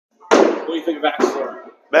What do you think of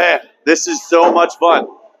Axelor? Man, this is so much fun.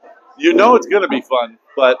 You know it's going to be fun,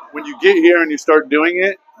 but when you get here and you start doing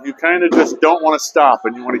it, you kind of just don't want to stop,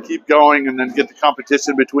 and you want to keep going, and then get the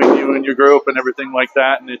competition between you and your group and everything like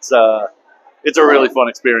that. And it's a really fun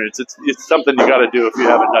experience. It's something you got to do if you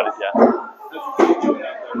haven't done it yet.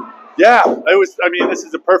 Yeah, it was. I mean, this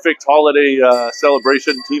is a perfect holiday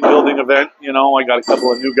celebration, team building event. You know, I got a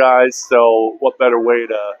couple of new guys, so what better way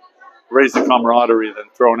to raise the camaraderie than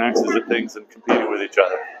throwing axes at things and competing with each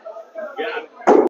other? Yeah.